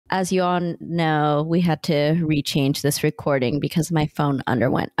As you all know, we had to rechange this recording because my phone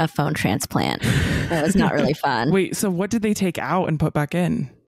underwent a phone transplant. That was not really fun. Wait, so what did they take out and put back in?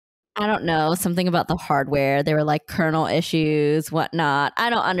 I don't know, something about the hardware. There were like kernel issues, whatnot. I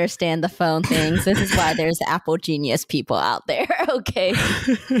don't understand the phone things. This is why there's Apple genius people out there. Okay.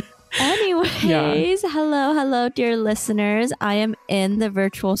 Anyways, hello, dear listeners. I am in the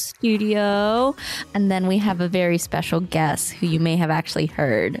virtual studio, and then we have a very special guest who you may have actually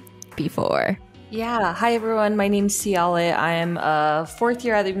heard before. Yeah. Hi, everyone. My name's Siale. I am a fourth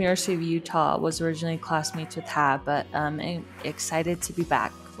year at the University of Utah. Was originally classmates with Hạ, but I'm excited to be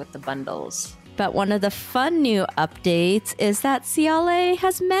back with the bundles. But one of the fun new updates is that Siale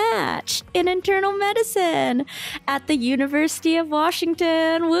has matched in internal medicine at the University of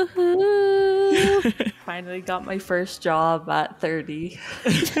Washington. Woohoo! Finally got my first job at 30.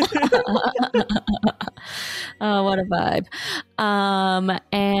 Oh, what a vibe.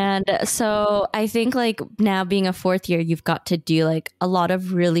 And so I think like now being a fourth year, you've got to do like a lot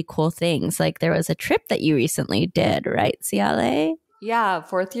of really cool things. Like there was a trip that you recently did, right, Siale? Yeah,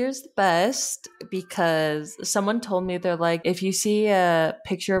 fourth year's the best because someone told me they're like, if you see a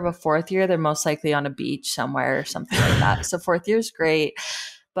picture of a fourth year, they're most likely on a beach somewhere or something like that. So fourth year's great.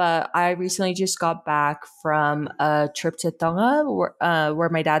 But I recently just got back from a trip to Tonga where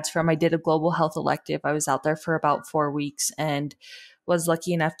my dad's from. I did a global health elective. I was out there for about 4 weeks and was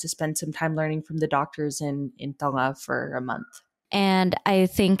lucky enough to spend some time learning from the doctors in Tonga for a month. And I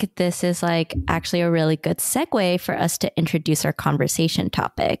think this is like actually a really good segue for us to introduce our conversation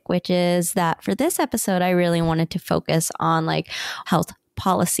topic, which is that for this episode, I really wanted to focus on like health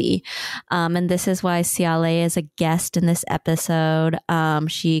policy. And this is why Siale is a guest in this episode.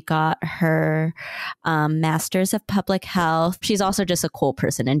 She got her master's of public health. She's also just a cool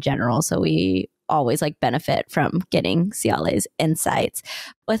person in general. So we always like benefit from getting Siale's insights.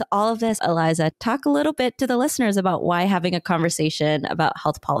 With all of this, Alizah, talk a little bit to the listeners about why having a conversation about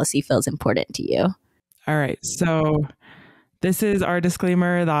health policy feels important to you. All right. So this is our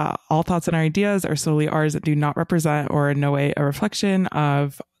disclaimer that all thoughts and ideas are solely ours and do not represent or in no way a reflection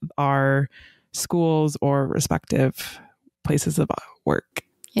of our schools or respective places of work.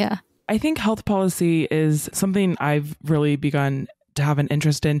 Yeah. I think health policy is something I've really begun to have an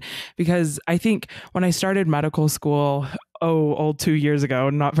interest in because I think when I started medical school, 2 years ago,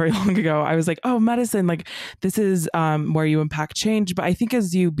 not very long ago, I was like, oh, medicine, like this is where you impact change. But I think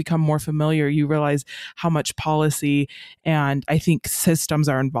as you become more familiar, you realize how much policy and I think systems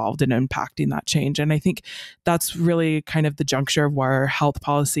are involved in impacting that change. And I think that's really kind of the juncture of where health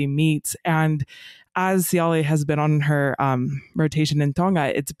policy meets. And as Siale has been on her rotation in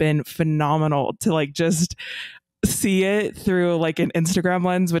Tonga, it's been phenomenal to like just see it through like an Instagram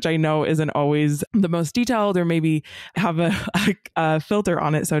lens, which I know isn't always the most detailed or maybe have a filter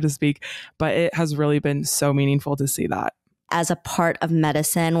on it, so to speak. But it has really been so meaningful to see that. As a part of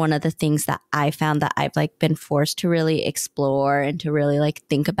medicine, one of the things that I found that I've like been forced to really explore and to really like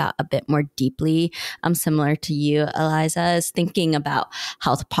think about a bit more deeply, similar to you, Alizah, is thinking about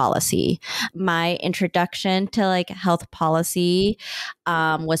health policy. My introduction to like health policy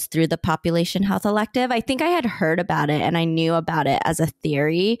was through the population health elective. I think I had heard about it and I knew about it as a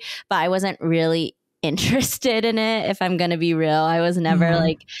theory, but I wasn't really interested in it, if I'm going to be real. I was never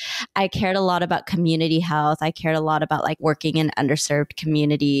like, I cared a lot about community health. I cared a lot about like working in underserved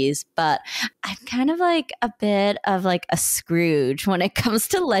communities, but I'm kind of like a bit of like a Scrooge when it comes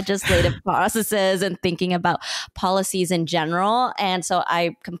to legislative processes and thinking about policies in general. And so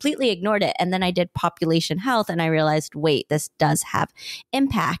I completely ignored it. And then I did population health and I realized, wait, this does have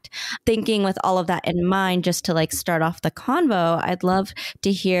impact. Thinking with all of that in mind, just to like start off the convo, I'd love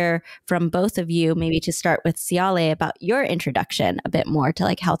to hear from both of you, maybe to start with Siale, about your introduction a bit more to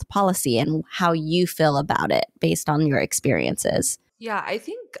like health policy and how you feel about it based on your experiences. Yeah, I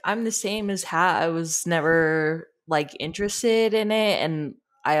think I'm the same as Hạ. I was never like interested in it. And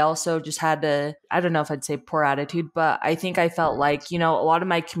I also just had I don't know if I'd say poor attitude, but I think I felt like, a lot of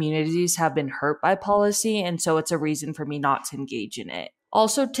my communities have been hurt by policy. And so it's a reason for me not to engage in it.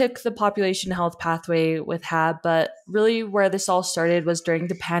 Also took the population health pathway with Hạ, but really where this all started was during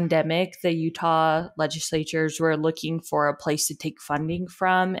the pandemic. The Utah legislatures were looking for a place to take funding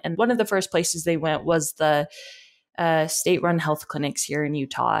from. And one of the first places they went was the state-run health clinics here in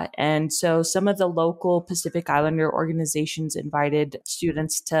Utah. And so some of the local Pacific Islander organizations invited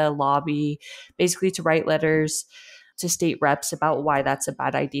students to lobby, basically to write letters to state reps about why that's a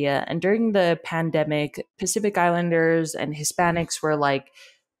bad idea. And during the pandemic, Pacific Islanders and Hispanics were like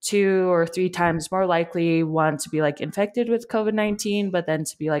 2 or 3 times more likely, one, to be like infected with COVID-19, but then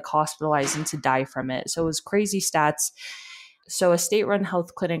to be like hospitalized and to die from it. So it was crazy stats. So a state-run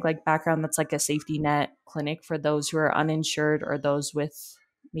health clinic, like background, that's like a safety net clinic for those who are uninsured or those with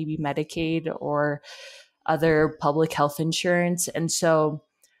maybe Medicaid or other public health insurance. And so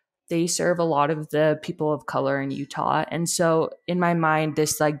they serve a lot of the people of color in Utah. And so in my mind,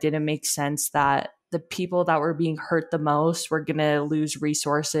 this like didn't make sense that the people that were being hurt the most were going to lose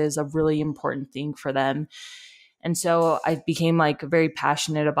resources, a really important thing for them. And so I became like very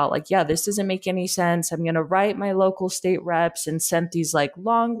passionate about like, yeah, this doesn't make any sense. I'm going to write my local state reps and sent these like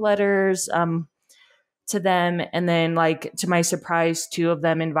long letters to them. And then like to my surprise, two of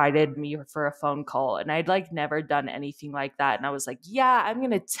them invited me for a phone call. And I'd like never done anything like that. And I was like, yeah, I'm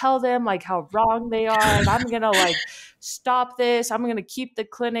going to tell them like how wrong they are. And I'm going to like stop this. I'm going to keep the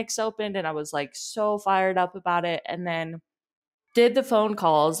clinics open. And I was like so fired up about it. And then did the phone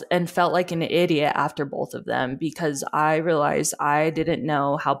calls and felt like an idiot after both of them because I realized I didn't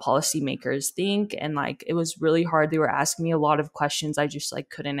know how policymakers think. And like, it was really hard. They were asking me a lot of questions I just like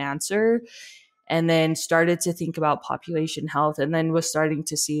couldn't answer. And then started to think about population health and then was starting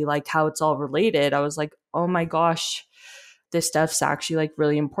to see like how it's all related. I was like, oh my gosh, this stuff's actually like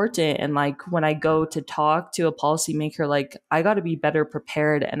really important. And like when I go to talk to a policymaker, like I got to be better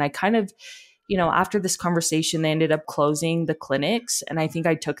prepared. And I kind of, after this conversation, they ended up closing the clinics. And I think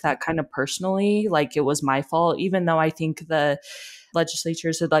I took that kind of personally, like it was my fault, even though I think the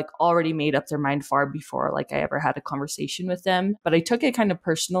legislatures had like already made up their mind far before like I ever had a conversation with them. But I took it kind of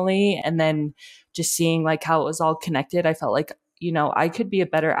personally. And then just seeing like how it was all connected, I felt like, I could be a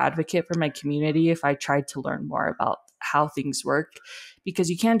better advocate for my community if I tried to learn more about how things work, because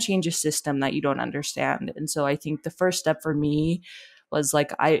you can't change a system that you don't understand. And so I think the first step for me was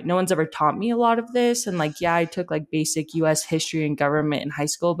like, no one's ever taught me a lot of this. And like, yeah, I took like basic US history and government in high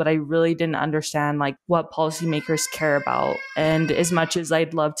school, but I really didn't understand like what policymakers care about. And as much as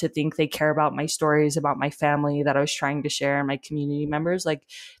I'd love to think they care about my stories, about my family that I was trying to share and my community members, like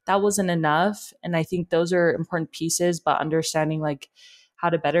that wasn't enough. And I think those are important pieces, but understanding like how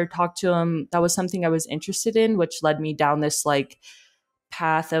to better talk to them, that was something I was interested in, which led me down this like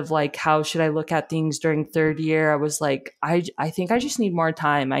path of like, how should I look at things during third year? I was like, I think I just need more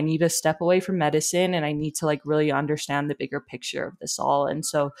time. I need to step away from medicine and I need to like really understand the bigger picture of this all. And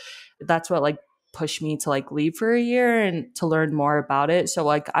so that's what like pushed me to like leave for a year and to learn more about it. So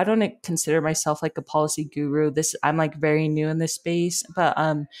like, I don't consider myself like a policy guru. I'm like very new in this space, but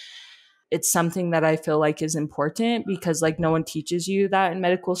it's something that I feel like is important because like no one teaches you that in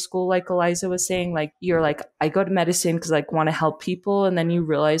medical school. Like Alizah was saying, like you're like, I go to medicine because like want to help people. And then you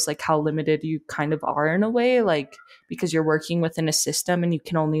realize like how limited you kind of are in a way, like because you're working within a system and you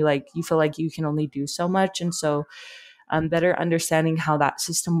can only like, you feel like you can only do so much. And so better understanding how that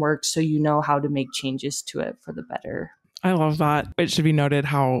system works so you know how to make changes to it for the better. I love that. It should be noted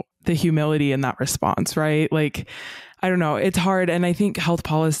how the humility in that response, right? Like, I don't know, it's hard. And I think health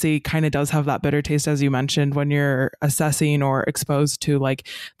policy kind of does have that bitter taste, as you mentioned, when you're assessing or exposed to like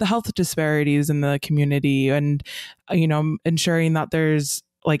the health disparities in the community and, ensuring that there's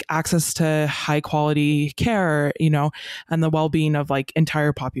like access to high quality care, and the well-being of like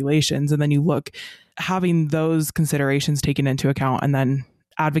entire populations. And then you look, having those considerations taken into account and then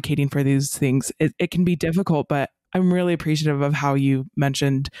advocating for these things, it can be difficult, but I'm really appreciative of how you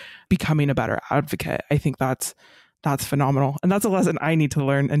mentioned becoming a better advocate. I think that's phenomenal. And that's a lesson I need to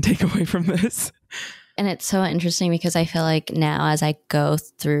learn and take away from this. And it's so interesting because I feel like now as I go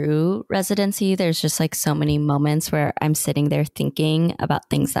through residency, there's just like so many moments where I'm sitting there thinking about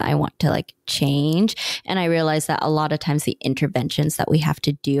things that I want to like change. And I realize that a lot of times the interventions that we have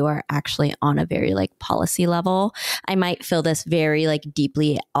to do are actually on a very like policy level. I might feel this very like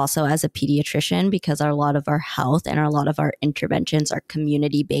deeply also as a pediatrician because a lot of our health and a lot of our interventions are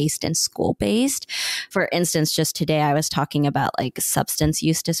community based and school based. For instance, just today I was talking about like substance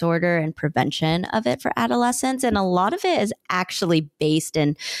use disorder and prevention of it for adolescents. And a lot of it is actually based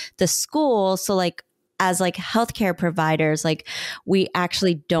in the school. So like as like healthcare providers, like we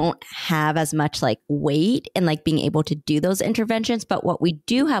actually don't have as much like weight in like being able to do those interventions. But what we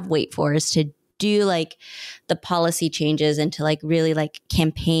do have weight for is to do like the policy changes and to like really like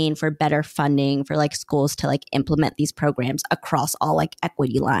campaign for better funding for like schools to like implement these programs across all like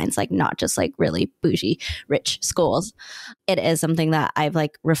equity lines, like not just like really bougie rich schools. It is something that I've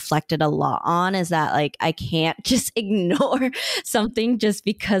like reflected a lot on, is that like I can't just ignore something just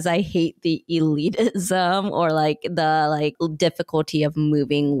because I hate the elitism or like the like difficulty of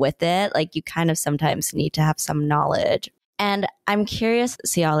moving with it. Like you kind of sometimes need to have some knowledge. And I'm curious,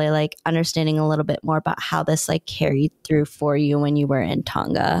 Siale, like understanding a little bit more about how this like carried through for you when you were in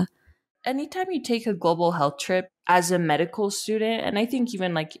Tonga. anytime you take a global health trip as a medical student, and I think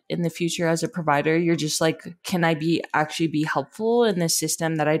even like in the future as a provider, you're just like, can I actually be helpful in this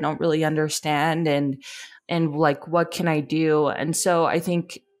system that I don't really understand? And like, what can I do? And so I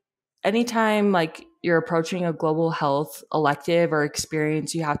think anytime like you're approaching a global health elective or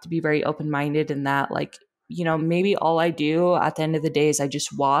experience, you have to be very open-minded in that, like, maybe all I do at the end of the day is I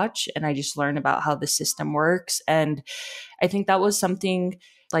just watch and I just learn about how the system works. And I think that was something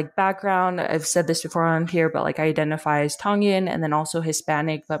like background. I've said this before on here, but like I identify as Tongan and then also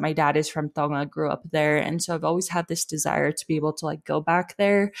Hispanic, but my dad is from Tonga, grew up there. And so I've always had this desire to be able to like go back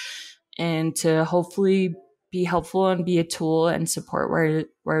there and to hopefully be helpful and be a tool and support where it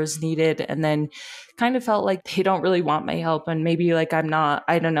was needed. And then kind of felt like they don't really want my help and maybe like I'm not,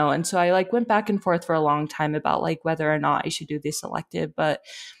 I don't know. And so I like went back and forth for a long time about like whether or not I should do this elective, but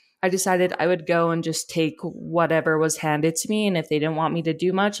I decided I would go and just take whatever was handed to me. And if they didn't want me to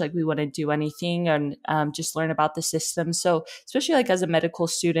do much, like we wouldn't do anything and just learn about the system. So especially like as a medical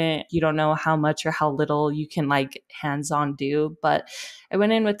student, you don't know how much or how little you can like hands-on do. But I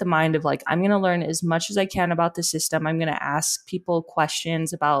went in with the mind of like, I'm going to learn as much as I can about the system. I'm going to ask people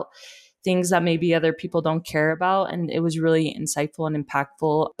questions about things that maybe other people don't care about. And it was really insightful and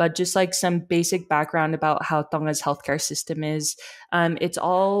impactful. But just like some basic background about how Tonga's healthcare system is, it's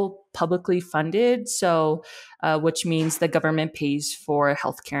all publicly funded. So, which means the government pays for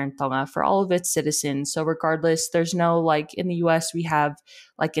healthcare in Tonga for all of its citizens. So regardless, there's no like in the US, we have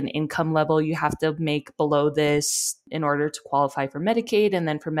like an income level you have to make below this in order to qualify for Medicaid. And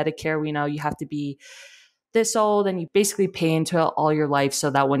then for Medicare, we know you have to be this old and you basically pay into it all your life so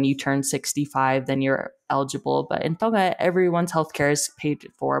that when you turn 65, then you're eligible. But in Tonga, everyone's healthcare is paid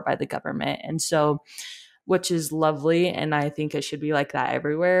for by the government. And so, which is lovely. And I think it should be like that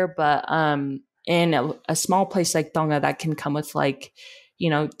everywhere. But in a small place like Tonga, that can come with like,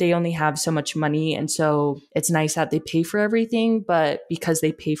 they only have so much money. And so it's nice that they pay for everything. But because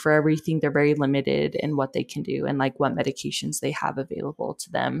they pay for everything, they're very limited in what they can do and like what medications they have available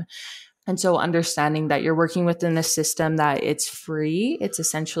to them. And so understanding that you're working within a system that it's free, it's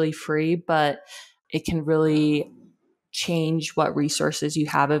essentially free, but it can really change what resources you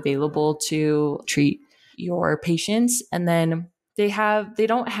have available to treat your patients. And then they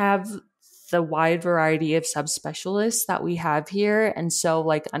don't have the wide variety of subspecialists that we have here. And so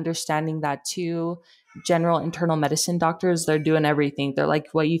like understanding that too, general internal medicine doctors, they're doing everything. They're like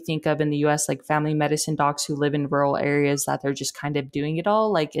what you think of in the US, like family medicine docs who live in rural areas that they're just kind of doing it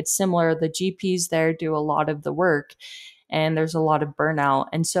all. Like it's similar. The GPs there do a lot of the work and there's a lot of burnout.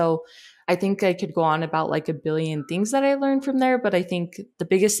 And so I think I could go on about like a billion things that I learned from there, but I think the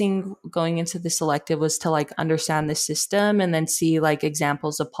biggest thing going into this elective was to like understand the system and then see like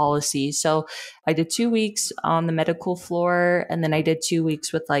examples of policy. So I did 2 weeks on the medical floor and then I did 2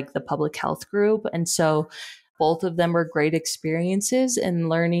 weeks with like the public health group. And so both of them were great experiences in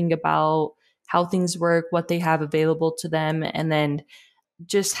learning about how things work, what they have available to them, and then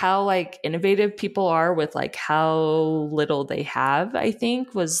just how like innovative people are with like how little they have, I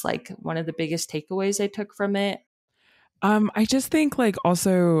think was like one of the biggest takeaways I took from it. I just think like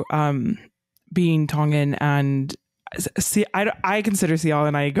also being Tongan and see, I consider Siale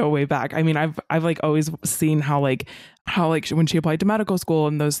and I go way back. I mean, I've like always seen how like when she applied to medical school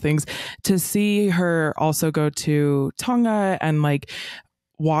and those things, to see her also go to Tonga and like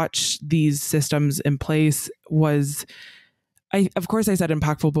watch these systems in place was, of course I said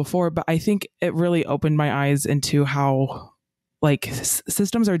impactful before, but I think it really opened my eyes into how like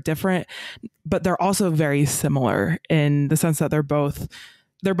systems are different, but they're also very similar in the sense that they're both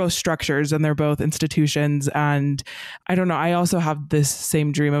structures and they're both institutions. And I don't know, I also have this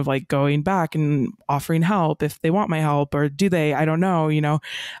same dream of like going back and offering help if they want my help, or do they? I don't know,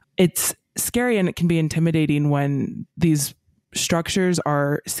 it's scary and it can be intimidating when these structures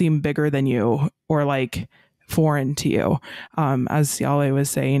seem bigger than you or like foreign to you, as Siale was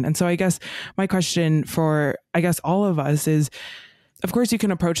saying. And so I guess my question for, all of us is, of course you can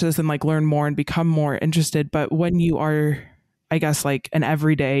approach this and like learn more and become more interested, but when you are, like an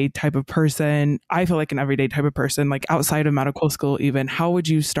everyday type of person, I feel like an everyday type of person, like outside of medical school even, how would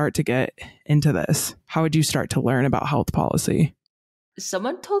you start to get into this? How would you start to learn about health policy?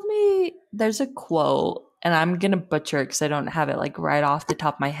 Someone told me there's a quote, and I'm going to butcher it because I don't have it like right off the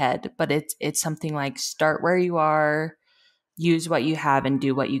top of my head, but it's something like start where you are, use what you have and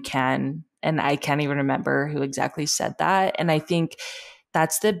do what you can. And I can't even remember who exactly said that. And I think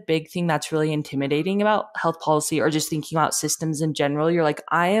that's the big thing that's really intimidating about health policy or just thinking about systems in general. You're like,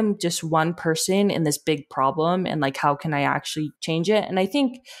 I am just one person in this big problem. And like, how can I actually change it? And I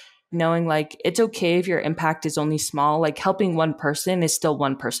think knowing like it's okay if your impact is only small, like helping one person is still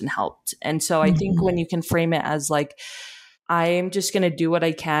one person helped. And so I think when you can frame it as like, I'm just going to do what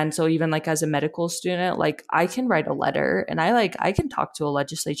I can. So even like as a medical student, like I can write a letter and I can talk to a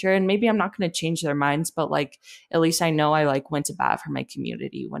legislature, and maybe I'm not going to change their minds, but like at least I know I like went to bat for my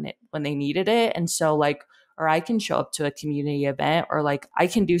community when they needed it. And so like, or I can show up to a community event, or like I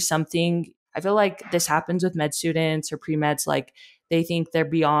can do something. I feel like this happens with med students or pre-meds. Like they think they're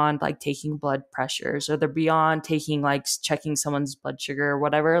beyond like taking blood pressures, or they're beyond taking like checking someone's blood sugar or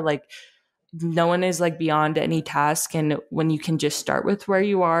whatever. Like no one is like beyond any task. And when you can just start with where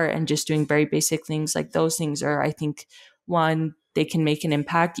you are and just doing very basic things, like those things are, I think, one, they can make an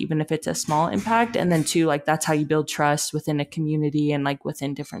impact, even if it's a small impact. And then two, like that's how you build trust within a community and like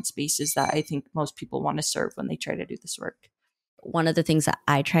within different spaces that I think most people want to serve when they try to do this work. One of the things that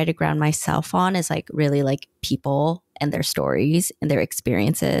I try to ground myself on is like really like people and their stories and their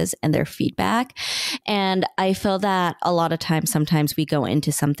experiences and their feedback. And I feel that a lot of times, sometimes we go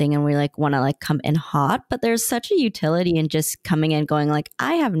into something and we like want to like come in hot, but there's such a utility in just coming in going like,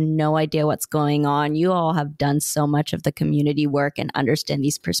 I have no idea what's going on. You all have done so much of the community work and understand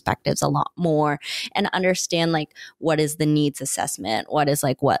these perspectives a lot more, and understand like what is the needs assessment, what is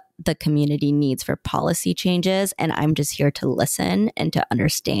like what the community needs for policy changes. And I'm just here to listen and to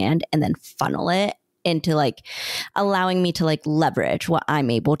understand and then funnel it into like allowing me to like leverage what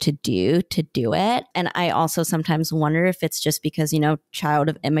I'm able to do it. And I also sometimes wonder if it's just because, you know, child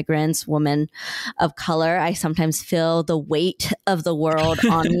of immigrants, woman of color, I sometimes feel the weight of the world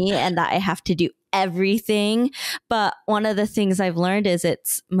on me and that I have to do everything. But one of the things I've learned is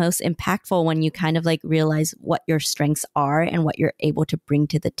it's most impactful when you kind of like realize what your strengths are and what you're able to bring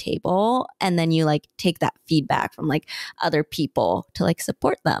to the table. And then you like take that feedback from like other people to like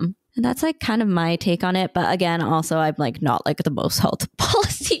support them. And that's like kind of my take on it. But again, also I'm like not like the most health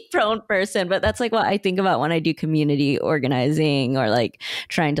policy prone person, but that's like what I think about when I do community organizing or like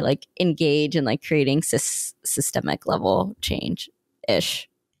trying to like engage in like creating systemic level change ish.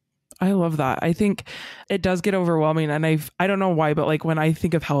 I love that. I think it does get overwhelming. And I don't know why, but like when I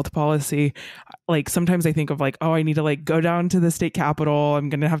think of health policy, like sometimes I think of like, oh, I need to like go down to the state capitol. I'm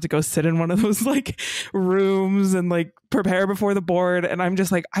going to have to go sit in one of those like rooms and like prepare before the board. And I'm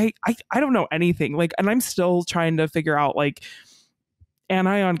just like, I don't know anything. Like, and I'm still trying to figure out like,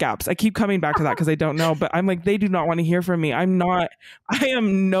 anion gaps. I keep coming back to that because I don't know, but I'm like, they do not want to hear from me. I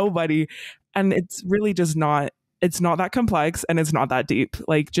am nobody. And it's really just it's not that complex and it's not that deep.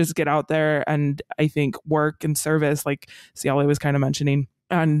 Like just get out there and I think work and service, like Siale was kind of mentioning.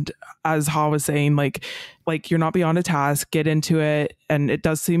 And as Ha was saying, like you're not beyond a task, get into it. And it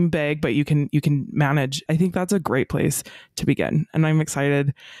does seem big, but you can manage. I think that's a great place to begin. And I'm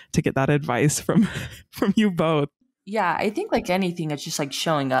excited to get that advice from you both. Yeah, I think like anything, it's just like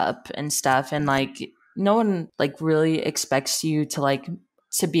showing up and stuff. And like no one like really expects you to like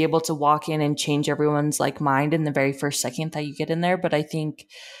to be able to walk in and change everyone's like mind in the very first second that you get in there. But I think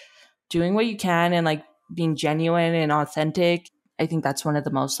doing what you can and like being genuine and authentic, I think that's one of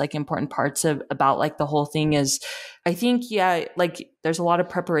the most like important parts about like the whole thing is I think, yeah, like there's a lot of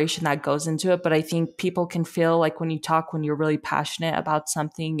preparation that goes into it, but I think people can feel like when you talk, when you're really passionate about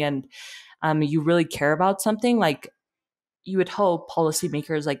something and you really care about something, like you would hope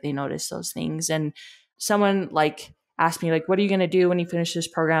policymakers like they notice those things. And someone like asked me like, what are you going to do when you finish this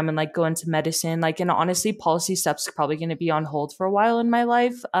program and like go into medicine? Like, and honestly, policy stuff's probably going to be on hold for a while in my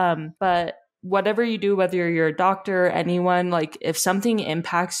life. But whatever you do, whether you're a doctor, anyone, like if something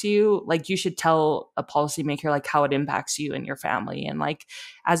impacts you, like you should tell a policymaker like how it impacts you and your family. And like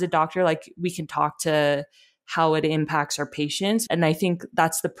as a doctor, like we can talk to how it impacts our patients. And I think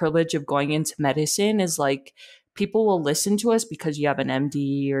that's the privilege of going into medicine is like people will listen to us because you have an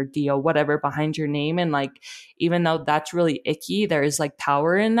MD or DO, whatever behind your name. And like, even though that's really icky, there is like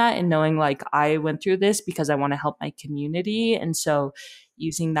power in that and knowing like I went through this because I want to help my community. And so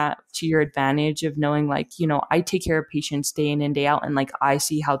using that to your advantage of knowing like, you know, I take care of patients day in and day out and like I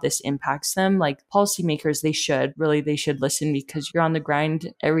see how this impacts them. Like policymakers, they should listen because you're on the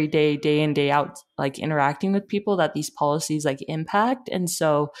grind every day, day in, day out, like interacting with people that these policies like impact. And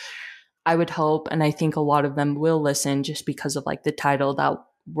so I would hope, and I think a lot of them will listen just because of like the title that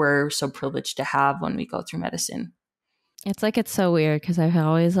we're so privileged to have when we go through medicine. It's like, it's so weird because I'm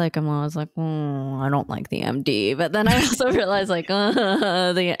always like, I don't like the MD. But then I also realize like,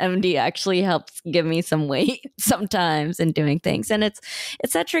 the MD actually helps give me some weight sometimes in doing things. And it's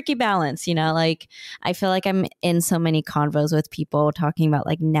that tricky balance, you know, like I feel like I'm in so many convos with people talking about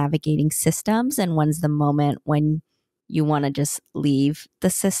like navigating systems and when's the moment when you want to just leave the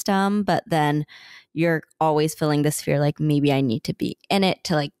system, but then you're always feeling this fear, like maybe I need to be in it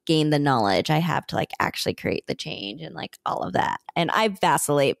to like gain the knowledge I have to like actually create the change and like all of that. And I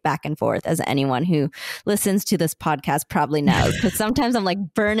vacillate back and forth, as anyone who listens to this podcast probably knows, because sometimes I'm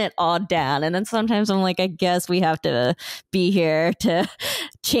like, burn it all down. And then sometimes I'm like, I guess we have to be here to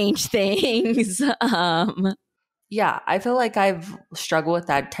change things. Yeah, I feel like I've struggled with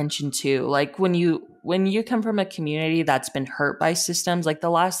that tension too. Like when you come from a community that's been hurt by systems, like the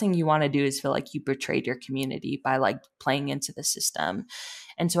last thing you want to do is feel like you betrayed your community by like playing into the system.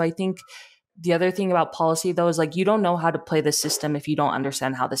 And so I think the other thing about policy though is like you don't know how to play the system if you don't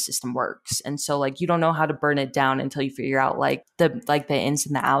understand how the system works. And so like you don't know how to burn it down until you figure out like the ins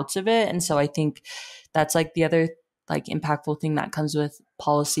and the outs of it. And so I think that's like the other like impactful thing that comes with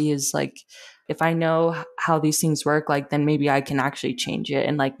policy is like if I know how these things work, like then maybe I can actually change it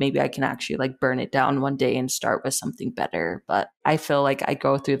and like maybe I can actually like burn it down one day and start with something better. But I feel like I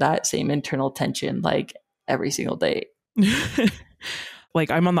go through that same internal tension like every single day. Like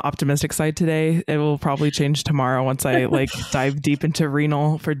I'm on the optimistic side today. It will probably change tomorrow once I like dive deep into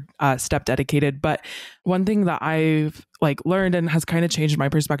renal for step dedicated. But one thing that I've like learned and has kind of changed my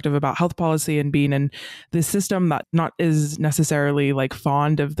perspective about health policy and being in this system that not is necessarily like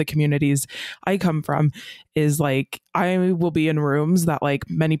fond of the communities I come from is like I will be in rooms that like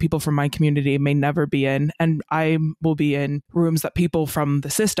many people from my community may never be in, and I will be in rooms that people from the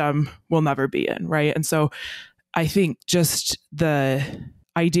system will never be in, right? And so I think just the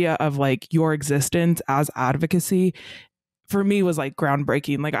idea of like your existence as advocacy for me was like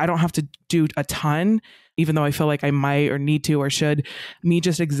groundbreaking. Like I don't have to do a ton, even though I feel like I might or need to or should. Me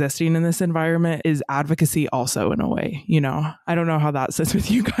just existing in this environment is advocacy also in a way, you know? I don't know how that sits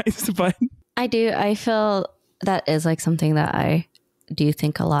with you guys, but I do. I feel that is like something that I do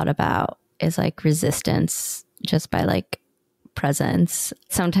think a lot about is like resistance just by like presence.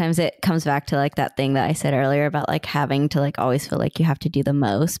 Sometimes it comes back to like that thing that I said earlier about like having to like always feel like you have to do the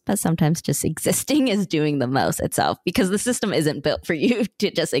most, but sometimes just existing is doing the most itself because the system isn't built for you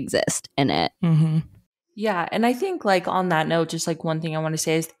to just exist in it. Mm-hmm. Yeah. And I think like on that note, just like one thing I want to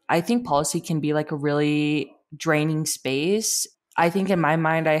say is I think policy can be like a really draining space. I think in my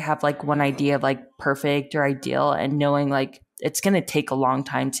mind, I have like one idea of like perfect or ideal, and knowing like it's going to take a long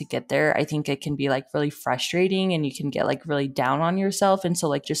time to get there. I think it can be like really frustrating and you can get like really down on yourself. And so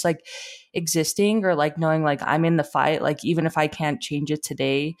like just like existing or like knowing like I'm in the fight, like even if I can't change it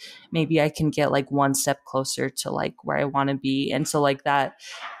today, maybe I can get like one step closer to like where I want to be. And so like that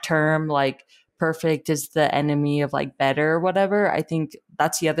term, like perfect is the enemy of like better or whatever. I think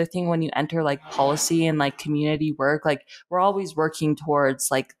that's the other thing when you enter like policy and like community work, like we're always working towards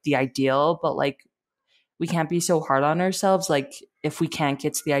like the ideal, but like we can't be so hard on ourselves. Like if we can't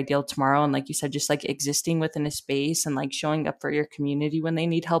get to the ideal tomorrow, and like you said, just like existing within a space and like showing up for your community when they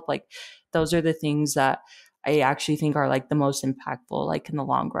need help, like those are the things that I actually think are like the most impactful, like in the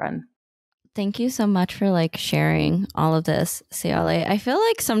long run. Thank you so much for like sharing all of this, Siale. I feel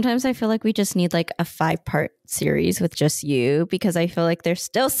like sometimes I feel like we just need like a 5-part series with just you, because I feel like there's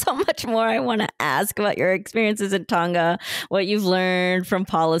still so much more I want to ask about your experiences in Tonga, what you've learned from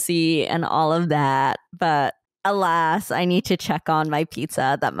policy and all of that. But alas, I need to check on my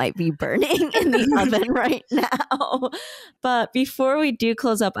pizza that might be burning in the oven right now. But before we do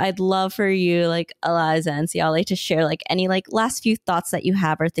close up, I'd love for you, like Alizah and Siale, to share like any like last few thoughts that you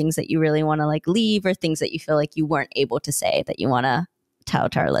have or things that you really want to like leave or things that you feel like you weren't able to say that you want to tell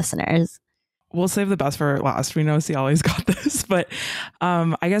to our listeners. We'll save the best for last. We know Ciale's got this, but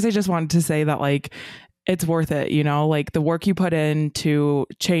I guess I just wanted to say that like it's worth it, you know, like the work you put in to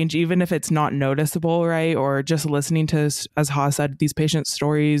change, even if it's not noticeable, right? Or just listening to, as Ha said, these patient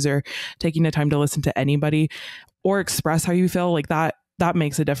stories or taking the time to listen to anybody or express how you feel, like that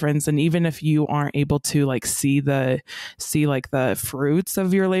makes a difference. And even if you aren't able to like see like the fruits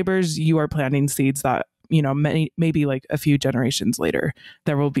of your labors, you are planting seeds that, you know, maybe like a few generations later,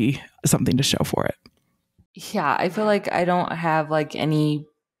 there will be something to show for it. Yeah, I feel like I don't have like any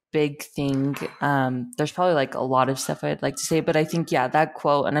big thing. There's probably like a lot of stuff I'd like to say, but I think, yeah, that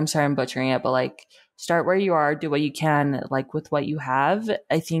quote, and I'm sorry I'm butchering it, but like start where you are, do what you can, like with what you have.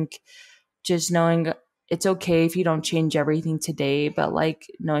 I think just knowing it's okay if you don't change everything today, but like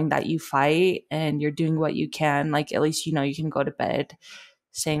knowing that you fight and you're doing what you can, like at least, you know, you can go to bed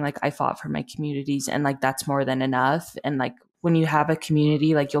saying like I fought for my communities, and like that's more than enough. And like when you have a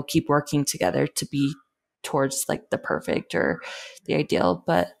community, like you'll keep working together to be towards like the perfect or the ideal,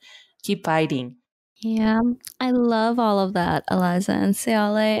 but keep fighting. Yeah, I love all of that, Alizah and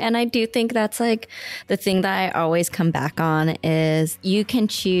Siale. And I do think that's like the thing that I always come back on is you can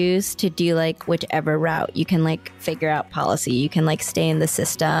choose to do like whichever route. You can like figure out policy. You can like stay in the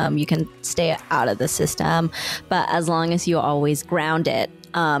system. You can stay out of the system. But as long as you always ground it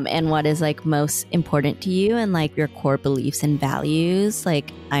and what is like most important to you and like your core beliefs and values,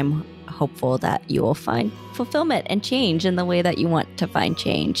 like I'm hopeful that you will find fulfillment and change in the way that you want to find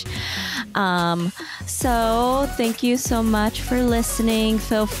change. So thank you so much for listening.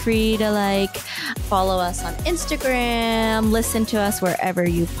 Feel free to like follow us on Instagram, listen to us wherever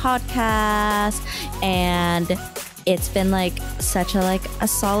you podcast, and it's been like such a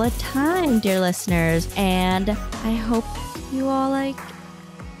solid time, dear listeners, and I hope you all like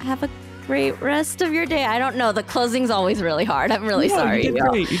have a great rest of your day. I don't know. The closing's always really hard. I'm really sorry. You did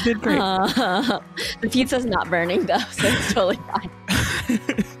great. You did great. The pizza's not burning though, so it's totally fine.